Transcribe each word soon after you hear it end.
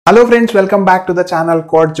Hello friends, welcome back to the channel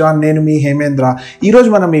CodeZon. నేను మీ హేమేంద్ర. ఈ రోజు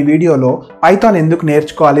మనం ఈ వీడియోలో పైథాన్ ఎందుకు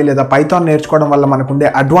నేర్చుకోవాలి లేదా పైథాన్ నేర్చుకోవడం వల్ల మనకు ఉండే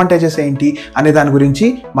అడ్వాంటేజెస్ ఏంటి అనే దాని గురించి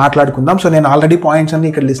మాట్లాడుకుందాం. సో నేను ఆల్రెడీ పాయింట్స్ అన్ని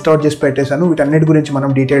ఇక్కడ లిస్ట్ అవుట్ చేసి పెట్టేశాను. వీటన్నిటి గురించి మనం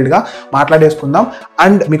డీటెయిల్డ్గా మాట్లాడేసుకుందాం.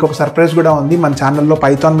 అండ్ మీకు ఒక సర్ప్రైజ్ కూడా ఉంది. మన ఛానల్లో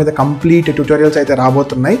పైథాన్ మీద కంప్లీట్ ట్యూటోరియల్స్ అయితే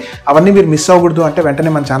రాబోతున్నాయి. అవన్నీ మీరు మిస్ అవ్వకూడదు అంటే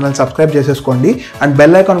వెంటనే మన ఛానల్ సబ్స్క్రైబ్ చేసేసుకోండి. అండ్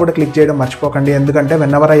బెల్ ఐకాన్ కూడా క్లిక్ చేయడం మర్చిపోకండి. ఎందుకంటే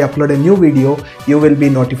whenever I upload a new video, you will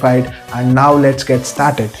be notified. And now let's get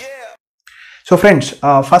started. So friends,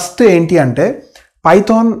 first ఏంటి అంటే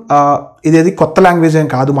పైథాన్ ఇదేది కొత్త లాంగ్వేజ్ ఏం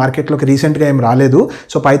కాదు, మార్కెట్లోకి రీసెంట్గా ఏం రాలేదు.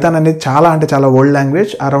 సో పైథాన్ అనేది చాలా ఓల్డ్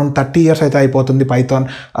లాంగ్వేజ్. అరౌండ్ 30 years అయితే అయిపోతుంది పైథాన్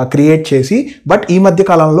క్రియేట్ చేసి. బట్ ఈ మధ్య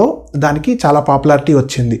కాలంలో దానికి చాలా పాపులారిటీ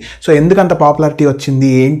వచ్చింది. సో ఎందుకంత పాపులారిటీ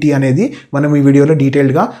వచ్చింది ఏంటి అనేది మనం ఈ వీడియోలో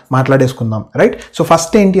డీటెయిల్డ్గా మాట్లాడేసుకుందాం, రైట్? సో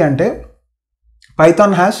ఫస్ట్ ఏంటి అంటే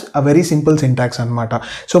Python has a very simple syntax అనమాట.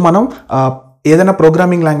 సో మనం ఏదైనా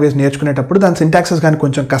ప్రోగ్రామింగ్ లాంగ్వేజ్ నేర్చుకునేటప్పుడు దాని సింటాక్సెస్ కానీ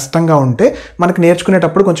కొంచెం కష్టంగా ఉంటే మనకి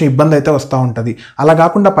నేర్చుకునేటప్పుడు కొంచెం ఇబ్బంది అయితే వస్తూ ఉంటుంది. అలా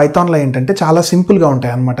కాకుండా పైథాన్లో ఏంటంటే చాలా సింపుల్గా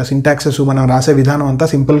ఉంటాయి అన్నమాట. సింటాక్సెస్ మనం రాసే విధానం అంతా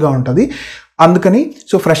సింపుల్గా ఉంటుంది. అందుకని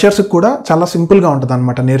సో ఫ్రెషర్స్కి కూడా చాలా సింపుల్గా ఉంటుంది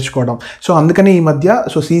అనమాట నేర్చుకోవడం. సో అందుకని ఈ మధ్య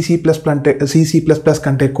సో C++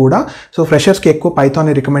 కంటే కూడా సో ఫ్రెషర్స్కి ఎక్కువ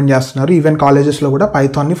పైథాన్ని రికమెండ్ చేస్తున్నారు. ఈవెన్ కాలేజెస్లో కూడా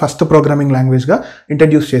పైథాన్ని ఫస్ట్ ప్రోగ్రామింగ్ లాంగ్వేజ్గా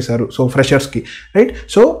ఇంట్రడ్యూస్ చేశారు సో ఫ్రెషర్స్కి, రైట్?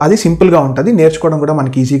 సో అది సింపుల్గా ఉంటుంది, నేర్చుకోవడం కూడా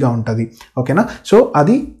మనకి ఈజీగా ఉంటుంది. ఓకేనా? సో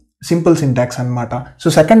అది సింపుల్ సింటాక్స్ అనమాట. సో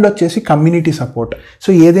సెకండ్ వచ్చేసి కమ్యూనిటీ సపోర్ట్. సో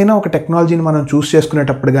ఏదైనా ఒక టెక్నాలజీని మనం చూస్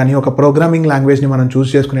చేసుకునేటప్పుడు కానీ ఒక ప్రోగ్రామింగ్ లాంగ్వేజ్ని మనం చూస్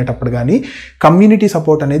చేసుకునేటప్పుడు కానీ కమ్యూనిటీ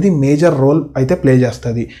సపోర్ట్ అనేది మేజర్ రోల్ అయితే ప్లే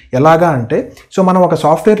చేస్తుంది. ఎలాగా అంటే సో మనం ఒక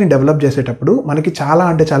సాఫ్ట్వేర్ని డెవలప్ చేసేటప్పుడు మనకి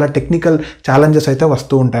చాలా టెక్నికల్ ఛాలెంజెస్ అయితే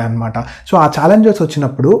వస్తూ ఉంటాయి అన్నమాట. సో ఆ ఛాలెంజెస్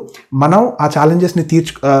వచ్చినప్పుడు మనం ఆ ఛాలెంజెస్ని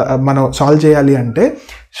మనం సాల్వ్ చేయాలి అంటే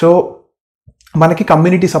సో మనకి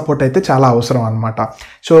కమ్యూనిటీ సపోర్ట్ అయితే చాలా అవసరం అనమాట.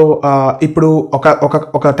 సో ఇప్పుడు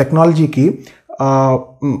ఒక టెక్నాలజీకి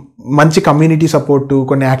మంచి కమ్యూనిటీ సపోర్టు,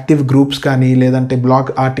 కొన్ని యాక్టివ్ గ్రూప్స్ కానీ లేదంటే బ్లాగ్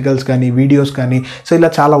ఆర్టికల్స్ కానీ వీడియోస్ కానీ సో ఇలా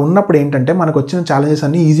చాలా ఉన్నప్పుడు ఏంటంటే మనకు వచ్చిన ఛాలెంజెస్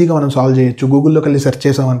అన్నీ ఈజీగా మనం సాల్వ్ చేయొచ్చు. గూగుల్లోకి వెళ్ళి సెర్చ్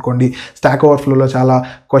చేసాం అనుకోండి, స్టాక్ ఓవర్ఫ్లోలో చాలా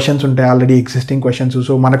క్వశ్చన్స్ ఉంటాయి, ఆల్రెడీ ఎగ్జిస్టింగ్ క్వశ్చన్స్.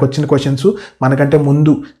 సో మనకు వచ్చిన క్వశ్చన్స్ మనకంటే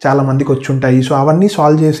ముందు చాలా మందికి వచ్చి ఉంటాయి. సో అవన్నీ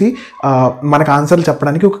సాల్వ్ చేసి మనకు ఆన్సర్లు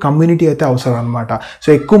చెప్పడానికి ఒక కమ్యూనిటీ అయితే అవసరం అనమాట.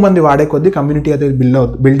 సో ఎక్కువ మంది వాడే కొద్దీ కమ్యూనిటీ అయితే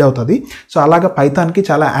బిల్డ్ అవుతుంది. సో అలాగా పైథాన్కి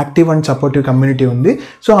చాలా యాక్టివ్ అండ్ సపోర్టివ్ కమ్యూనిటీ ఉంది.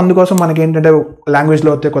 సో అందుకోసం మనకి ఏంటంటే లాంగ్వేజ్లో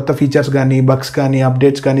వచ్చే కొత్త ఫీచర్స్ కానీ బగ్స్ కానీ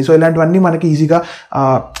అప్డేట్స్ కానీ సో ఇలాంటివన్నీ మనకి ఈజీగా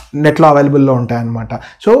నెట్లో అవైలబుల్లో ఉంటాయన్నమాట.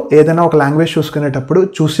 సో ఏదైనా ఒక లాంగ్వేజ్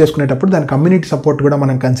చూస్ చేసుకునేటప్పుడు దాని కమ్యూనిటీ సపోర్ట్ కూడా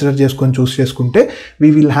మనం కన్సిడర్ చేసుకొని చూస్ చేసుకుంటే we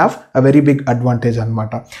will have a very big advantage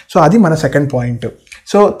అనమాట. సో అది మన సెకండ్ పాయింట్.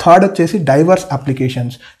 సో థర్డ్ వచ్చేసి డైవర్స్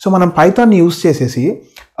అప్లికేషన్స్. సో మనం పైథాన్ని యూస్ చేసేసి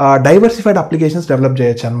డైవర్సిఫైడ్ అప్లికేషన్స్ డెవలప్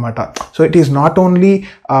చేయొచ్చు అనమాట. So it is not only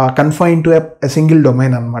confined to a single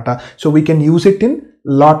domain అనమాట. So we can use it in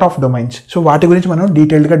lot of domains. So వాటి గురించి మనం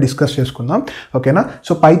డీటెయిల్డ్గా డిస్కస్ చేసుకుందాం, ఓకేనా?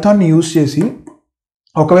 సో పైథాన్ని యూజ్ చేసి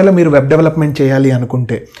ఒకవేళ మీరు వెబ్ డెవలప్మెంట్ చేయాలి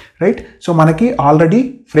అనుకుంటే, రైట్? సో మనకి ఆల్రెడీ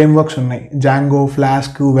ఫ్రేమ్వర్క్స్ ఉన్నాయి, జాంగో,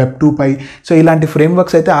 ఫ్లాస్క్, వెబ్2పై. సో ఇలాంటి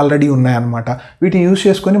ఫ్రేమ్వర్క్స్ అయితే ఆల్రెడీ ఉన్నాయన్నమాట. వీటిని యూజ్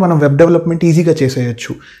చేసుకొని మనం వెబ్ డెవలప్మెంట్ ఈజీగా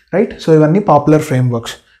చేసేయచ్చు, రైట్? సో ఇవన్నీ popular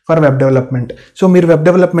frameworks for web development. So మీరు వెబ్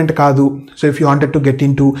డెవలప్మెంట్ కాదు, so if you wanted to get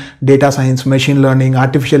in to data science, machine learning,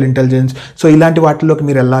 artificial intelligence, so ఇలాంటి వాటిల్లోకి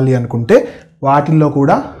మీరు వెళ్ళాలి అనుకుంటే వాటిల్లో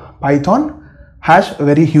కూడా Python has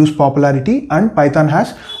very huge popularity and Python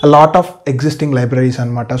has a lot of existing libraries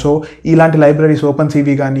అనమాట. So ఇలాంటి libraries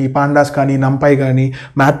ఓపెన్సివి కానీ, పాండాస్ కానీ, నంపై కానీ,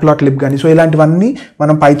 మ్యాట్ప్లాట్లిబ్ కానీ సో ఇలాంటివన్నీ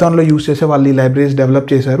మనం పైథాన్లో యూస్ చేసే వాళ్ళు ఈ లైబ్రరీస్ డెవలప్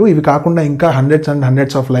చేశారు. ఇవి కాకుండా ఇంకా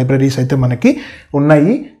హండ్రెడ్స్ ఆఫ్ లైబ్రరీస్ అయితే మనకి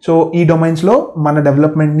ఉన్నాయి. సో ఈ డొమైన్స్లో మన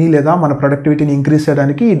డెవలప్మెంట్ని లేదా మన ప్రొడక్టివిటీని ఇంక్రీజ్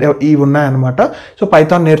చేయడానికి ఇవి ఉన్నాయన్నమాట. సో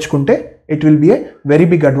పైథాన్ నేర్చుకుంటే it will be a very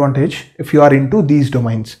big advantage if you are in to these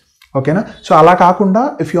domains, ఓకేనా? సో అలా కాకుండా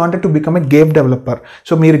if you wanted to become a game developer,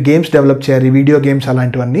 so మీరు గేమ్స్ డెవలప్ చేయాలి, వీడియో గేమ్స్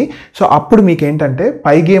అలాంటివన్నీ. సో అప్పుడు మీకు ఏంటంటే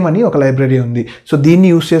పైగేమ్ అని ఒక లైబ్రరీ ఉంది. సో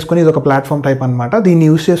దీన్ని యూస్ చేసుకొని, ఇది ఒక ప్లాట్ఫామ్ టైప్ అనమాట, దీన్ని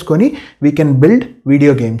యూస్ చేసుకొని we can build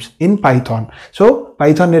video games in Python. So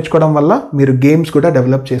Python నేర్చుకోవడం వల్ల మీరు గేమ్స్ కూడా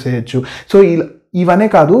డెవలప్ చేసేయచ్చు. సో ఇవనే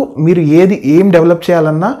కాదు, మీరు ఏం డెవలప్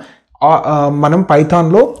చేయాలన్నా మనం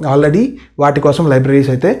పైథాన్లో ఆల్రెడీ వాటి కోసం లైబ్రరీస్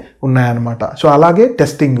అయితే ఉన్నాయన్నమాట. సో అలాగే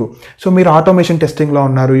టెస్టింగ్. సో మీరు ఆటోమేషన్ టెస్టింగ్లో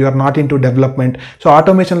ఉన్నారు, you are not in to development. So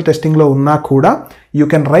automation టెస్టింగ్లో ఉన్నా కూడా you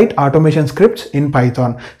can write automation scripts in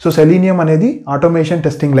Python. So selenium అనేది automation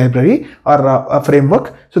testing library are framework.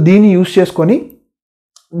 So దీన్ని యూస్ చేసుకొని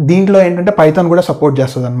దీంట్లో ఏంటంటే పైథాన్ కూడా సపోర్ట్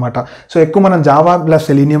చేస్తుంది అనమాట. సో ఎక్కువ మనం జావా ప్లస్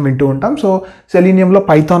సెలీనియం వింటూ ఉంటాం. సో సెలీనియంలో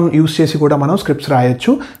పైథాన్ యూస్ చేసి కూడా మనం స్క్రిప్ట్స్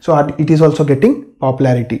రాయొచ్చు. So it is also getting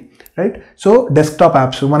popularity, right? So desktop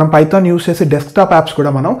apps, మనం పైథాన్ యూస్ చేసి డెస్క్టాప్ యాప్స్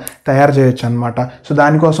కూడా మనం తయారు చేయొచ్చు అనమాట. సో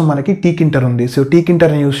దానికోసం మనకి టీకింటర్ ఉంది. సో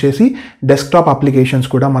టీకింటర్ని యూస్ చేసి డెస్క్టాప్ అప్లికేషన్స్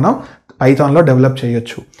కూడా మనం పైథాన్లో డెవలప్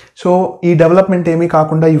చేయొచ్చు. సో ఈ డెవలప్మెంట్ ఏమీ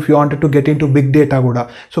కాకుండా if you wanted to get in to big data కూడా,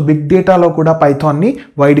 సో బిగ్ డేటాలో కూడా పైథాన్ని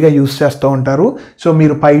వైడ్గా యూస్ చేస్తూ ఉంటారు. సో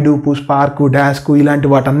మీరు పైడూపు, స్పార్క్, డాస్క్ ఇలాంటి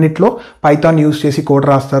వాటన్నిటిలో పైథాన్ యూస్ చేసి కోడ్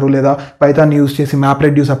రాస్తారు, లేదా పైథాన్ యూస్ చేసి మ్యాప్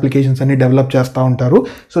రెడ్యూస్ అప్లికేషన్స్ అన్ని డెవలప్ చేస్తూ ఉంటారు.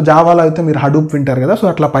 సో జావాలో అయితే మీరు హడూప్ వింటారు కదా, సో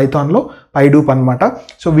అట్లా పైథాన్లో పైడూప్ అనమాట.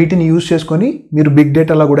 సో వీటిని యూస్ చేసుకొని మీరు బిగ్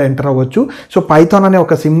డేటాలో కూడా ఎంటర్ అవ్వచ్చు. సో పైథాన్ అనే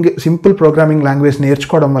ఒక సింపుల్ ప్రోగ్రామింగ్ లాంగ్వేజ్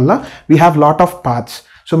నేర్చుకోవడం వల్ల we have lot of paths.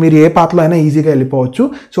 So మీరు ఏ పాత్లో అయినా ఈజీగా వెళ్ళిపోవచ్చు.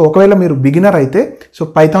 సో ఒకవేళ మీరు బిగినర్ అయితే సో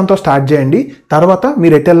పైథాన్తో స్టార్ట్ చేయండి. తర్వాత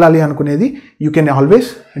మీరు ఎటు వెళ్ళాలి అనుకునేది you can always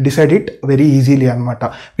decide it very easily అనమాట.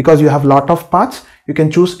 Because you have lot of paths, you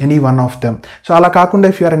can choose any one of them. So అలా కాకుండా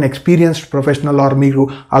if you are an experienced professional are మీరు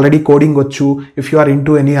ఆల్రెడీ కోడింగ్ వచ్చు, if you are in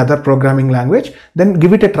to any other programming language, then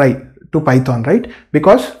give it a try to Python, right?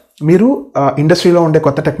 Because మీరు ఇండస్ట్రీలో ఉండే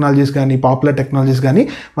కొత్త technologies కానీ popular technologies కానీ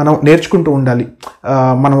మనం నేర్చుకుంటూ ఉండాలి.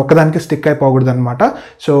 మనం ఒక్కదానికి స్టిక్ అయిపోకూడదు అనమాట.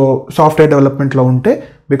 సో సాఫ్ట్వేర్ డెవలప్మెంట్లో ఉంటే,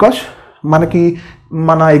 బికాస్ మనకి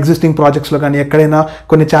మన ఎగ్జిస్టింగ్ ప్రాజెక్ట్స్లో కానీ ఎక్కడైనా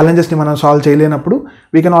కొన్ని ఛాలెంజెస్ని మనం సాల్వ్ చేయలేనప్పుడు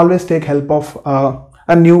we can always take help of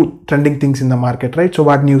new trending things in the market, right? So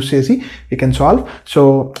వాటిని యూస్ చేసి వీ కెన్ సాల్వ్. సో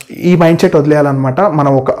ఈ మైండ్ సెట్ వదిలేయాలన్నమాట.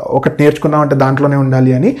 మనం ఒకటి నేర్చుకున్నామంటే దాంట్లోనే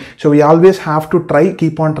ఉండాలి అని. So we always have to try,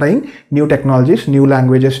 keep on trying new technologies, new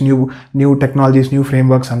languages, new technologies, new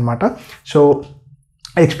frameworks అనమాట. So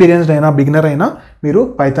experienced అయినా బిగినర్ అయినా మీరు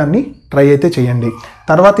పైథాన్ని ట్రై అయితే చేయండి.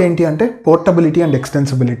 తర్వాత ఏంటి అంటే portability and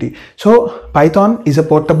ఎక్స్టెన్సిబిలిటీ. So Python is a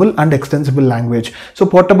portable and extensible language. So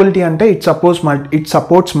portability అంటే it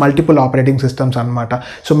supports multiple operating systems అనమాట.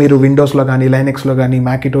 సో మీరు విండోస్లో కానీ, లైనెక్స్లో కానీ,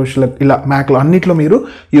 మ్యాకింటోష్లో, ఇలా మ్యాక్లో అన్నిట్లో మీరు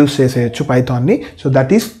యూస్ చేసేయచ్చు పైథాన్ని. So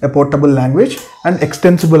that is a portable language. And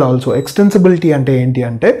extensible also. ఎక్స్టెన్సిబిలిటీ అంటే ఏంటి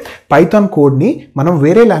అంటే పైథాన్ కోడ్ని మనం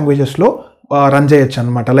వేరే లాంగ్వేజెస్లో రన్ చేయొచ్చు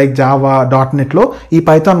అనమాట. లైక్ జావా, .NETలో ఈ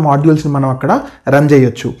పైథాన్ మాడ్యూల్స్ని మనం అక్కడ రన్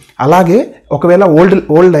చేయొచ్చు. అలాగే ఒకవేళ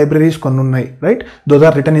ఓల్డ్ లైబ్రరీస్ కొన్ని ఉన్నాయి, right? Those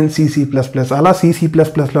are return in C++. అలా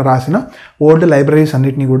C++లో రాసిన ఓల్డ్ లైబ్రరీస్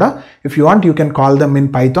అన్నిటిని కూడా if you want you can call them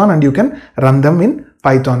in Python and you can run them in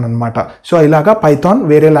Python అనమాట. సో ఇలాగా పైథాన్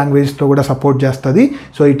వేరే లాంగ్వేజ్తో కూడా సపోర్ట్ చేస్తుంది.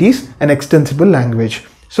 So it is an extensible language.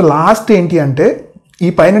 So last ఏంటి అంటే ఈ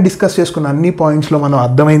పైన డిస్కస్ చేసుకున్న అన్ని పాయింట్స్లో మనం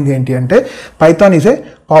అర్థమైంది ఏంటి అంటే Python is a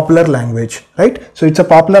popular language, right? So it's a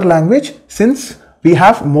popular language since we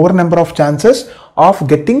have more number of chances of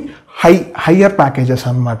getting higher packages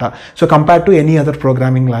అనమాట. So compare to any other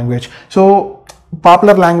programming language. So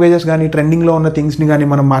popular languages కానీ ట్రెండింగ్లో ఉన్న థింగ్స్ని కానీ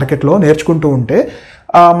మనం మార్కెట్లో నేర్చుకుంటూ ఉంటే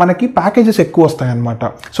మనకి ప్యాకేజెస్ ఎక్కువ వస్తాయి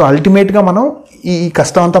అనమాట. సో అల్టిమేట్గా మనం ఈ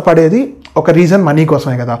కష్టం అంతా పడేది ఒక రీజన్ మనీ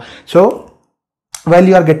కోసమే కదా. So while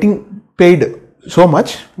you are getting paid so much,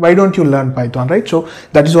 why don't you learn Python, right? So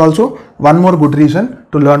that is also one more good reason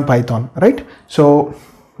to learn Python, right? So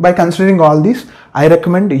by considering all this, I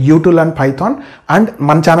recommend you to learn Python. And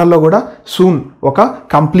మన ఛానల్లో కూడా soon ఒక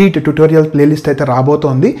complete tutorial playlist అయితే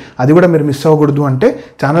రాబోతోంది. అది కూడా మీరు miss అవ్వకూడదు అంటే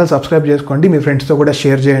ఛానల్ సబ్స్క్రైబ్ చేసుకోండి, మీ ఫ్రెండ్స్తో కూడా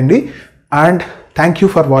షేర్ చేయండి. And thank you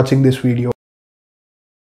for watching this video.